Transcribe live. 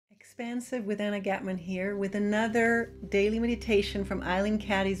Expansive with Anna Gatman here with another daily meditation from Eileen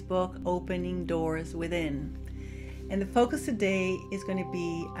Caddy's book, Opening Doors Within. And the focus today is going to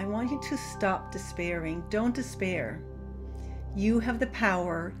be, I want you to stop despairing. Don't despair. You have the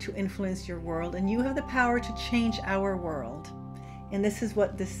power to influence your world, and you have the power to change our world. And this is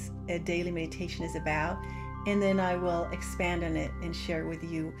what this daily meditation is about. And then I will expand on it and share with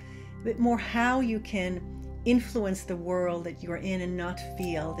you a bit more how you can influence the world that you're in and not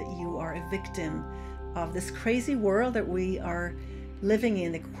feel that you are a victim of this crazy world that we are living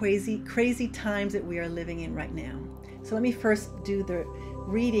in, the crazy times that we are living in right now. So let me first do the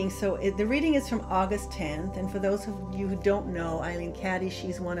reading. So the reading is from August 10th, and for those of you who don't know Eileen Caddy,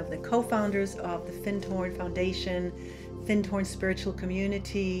 she's one of the co-founders of the Findhorn Foundation, Findhorn Spiritual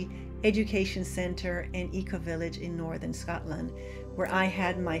Community, Education Center, and Eco Village in Northern Scotland, where I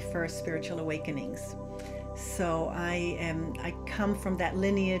had my first spiritual awakenings. So I come from that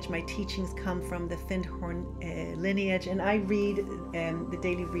lineage. My teachings come from the Findhorn lineage, and I read the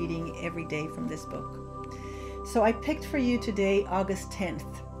daily reading every day from this book. So I picked for you today August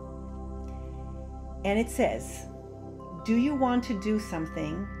 10th, and it says, do you want to do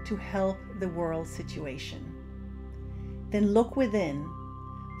something to help the world situation? Then look within,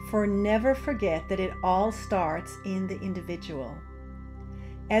 for never forget that it all starts in the individual.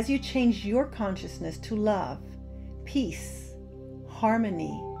 As you change your consciousness to love, peace,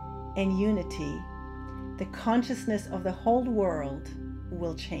 harmony, and unity, the consciousness of the whole world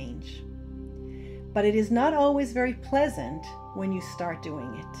will change. But it is not always very pleasant when you start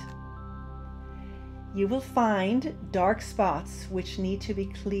doing it. You will find dark spots which need to be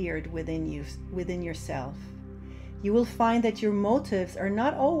cleared within yourself. You will find that your motives are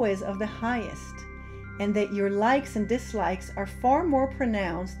not always of the highest, and that your likes and dislikes are far more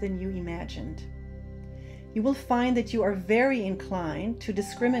pronounced than you imagined. You will find that you are very inclined to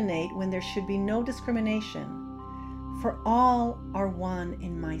discriminate when there should be no discrimination, for all are one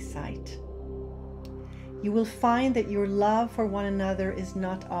in my sight. You will find that your love for one another is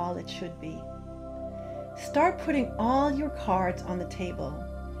not all it should be. Start putting all your cards on the table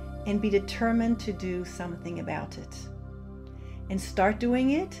and be determined to do something about it. And start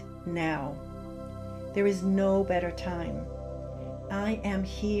doing it now. There is no better time. I am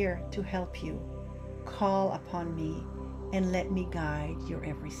here to help you. Call upon me and let me guide your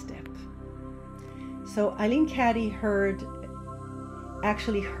every step. So Eileen Caddy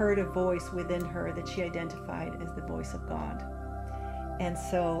actually heard a voice within her that she identified as the voice of God. And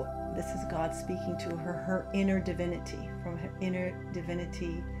so this is God speaking to her, her inner divinity. From her inner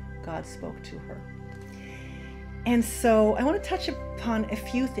divinity, God spoke to her. And so I want to touch upon a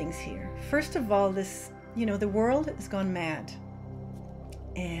few things here. First of all, the world has gone mad,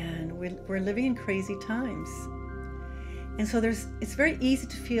 and we're living in crazy times. And so it's very easy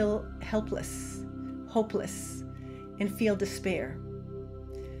to feel helpless, hopeless, and feel despair.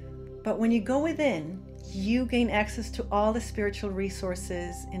 But when you go within, you gain access to all the spiritual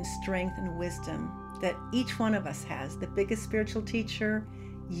resources and strength and wisdom that each one of us has. The biggest spiritual teacher,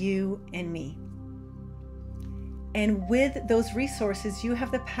 you and me. And with those resources, you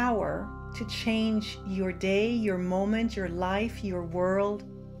have the power to change your day, your moment, your life, your world,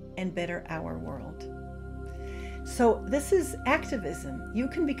 and better our world. So this is activism. You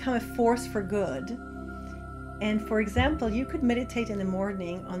can become a force for good. And for example, you could meditate in the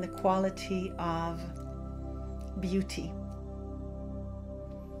morning on the quality of beauty,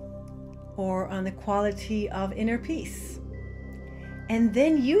 or on the quality of inner peace. And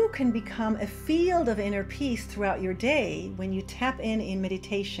then you can become a field of inner peace throughout your day when you tap in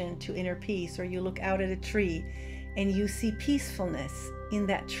meditation to inner peace, or you look out at a tree and you see peacefulness in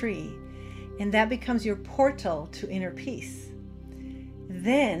that tree, and that becomes your portal to inner peace.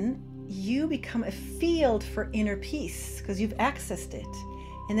 Then you become a field for inner peace because you've accessed it.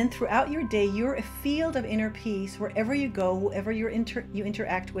 And then throughout your day, you're a field of inner peace wherever you go, whoever you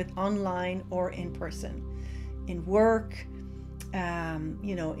interact with, online or in person, in work,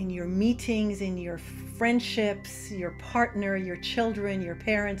 in your meetings, in your friendships, your partner, your children, your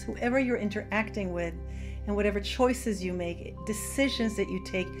parents, whoever you're interacting with, and whatever choices you make, decisions that you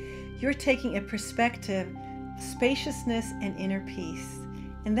take, you're taking a perspective, spaciousness, and inner peace.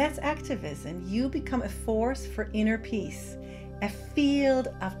 And that's activism. You become a force for inner peace, a field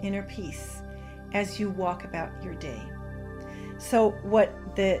of inner peace as you walk about your day. So what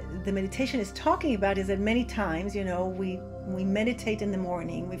the meditation is talking about is that many times, we meditate in the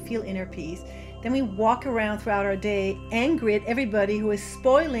morning, we feel inner peace, then we walk around throughout our day angry at everybody who is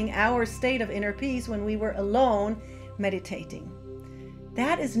spoiling our state of inner peace when we were alone meditating.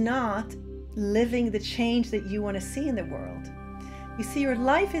 That is not living the change that you want to see in the world. You see, your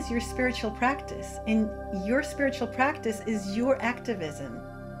life is your spiritual practice, and your spiritual practice is your activism.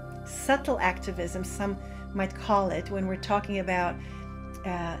 Subtle activism, some might call it, when we're talking about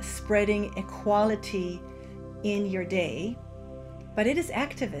spreading equality in your day. But it is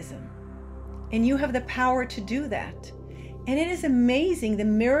activism, and you have the power to do that. And it is amazing the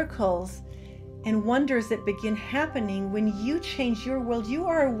miracles and wonders that begin happening when you change your world. You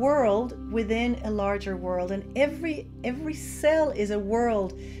are a world within a larger world, and every cell is a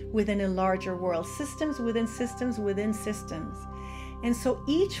world within a larger world, systems within systems within systems. And so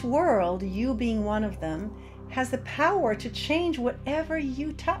each world, you being one of them, has the power to change whatever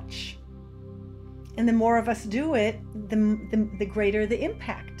you touch. And the more of us do it, the greater the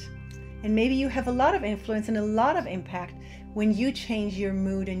impact. And maybe you have a lot of influence and a lot of impact when you change your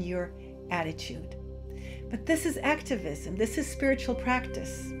mood and your attitude. But this is activism. This is spiritual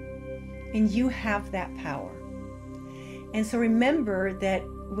practice. And you have that power. And so remember that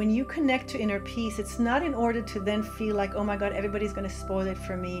when you connect to inner peace, it's not in order to then feel like, oh my God, everybody's going to spoil it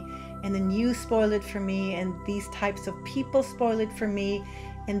for me, and the news spoil it for me, and these types of people spoil it for me,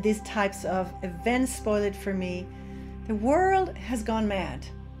 and these types of events spoil it for me. The world has gone mad.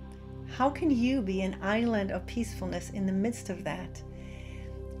 How can you be an island of peacefulness in the midst of that?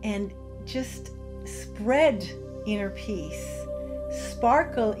 And just spread inner peace,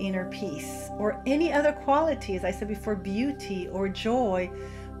 sparkle inner peace, or any other quality, as I said before, beauty or joy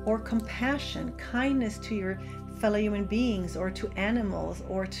or compassion, kindness to your fellow human beings or to animals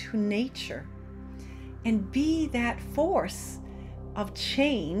or to nature. And be that force of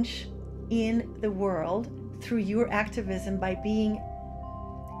change in the world through your activism by being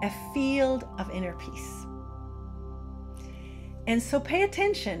a field of inner peace. And so pay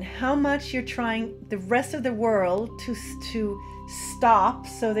attention how much you're trying the rest of the world to stop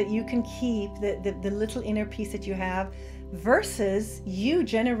so that you can keep the little inner peace that you have, versus you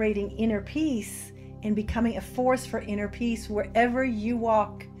generating inner peace and becoming a force for inner peace wherever you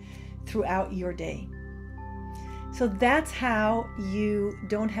walk throughout your day. So that's how you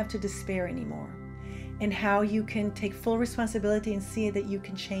don't have to despair anymore, and how you can take full responsibility and see that you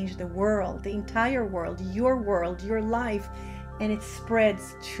can change the world, the entire world, your life, and it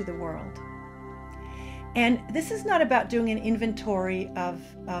spreads to the world. And this is not about doing an inventory of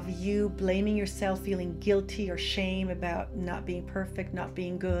you blaming yourself, feeling guilty or shame about not being perfect, not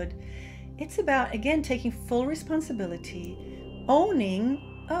being good. It's about, again, taking full responsibility,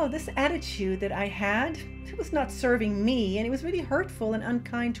 owning, oh, this attitude that I had, it was not serving me, and it was really hurtful and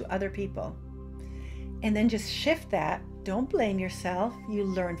unkind to other people. And then just shift that. Don't blame yourself. You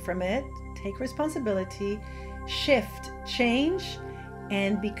learn from it. Take responsibility, shift, change,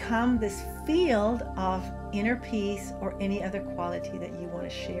 and become this field of inner peace or any other quality that you want to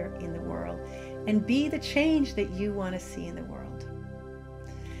share in the world, and be the change that you want to see in the world.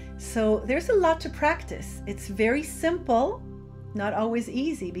 So there's a lot to practice. It's very simple, not always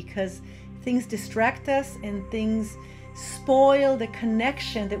easy, because things distract us and things spoil the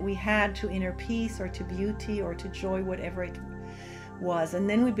connection that we had to inner peace or to beauty or to joy, whatever it was. And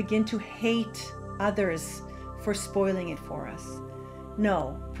then we begin to hate others for spoiling it for us.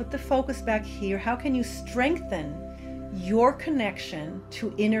 No, put the focus back here. How can you strengthen your connection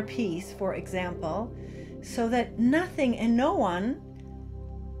to inner peace, for example, so that nothing and no one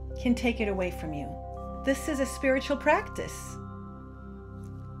can take it away from you? This is a spiritual practice.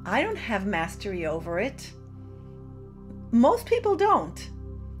 I don't have mastery over it. Most people don't.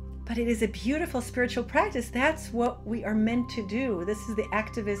 But it is a beautiful spiritual practice. That's what we are meant to do. This is the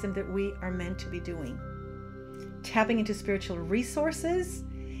activism that we are meant to be doing. Tapping into spiritual resources,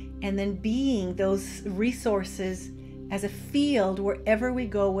 and then being those resources as a field wherever we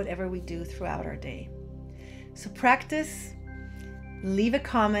go, whatever we do throughout our day. So practice, leave a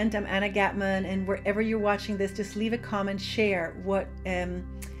comment. I'm Anna Gatman, and wherever you're watching this, just leave a comment, share what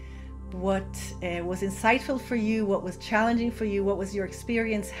was insightful for you, what was challenging for you, what was your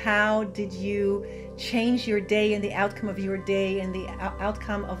experience, how did you change your day and the outcome of your day and the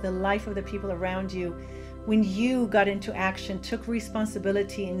outcome of the life of the people around you when you got into action, took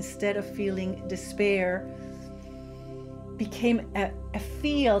responsibility instead of feeling despair, became a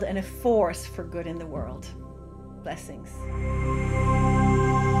field and a force for good in the world. Blessings.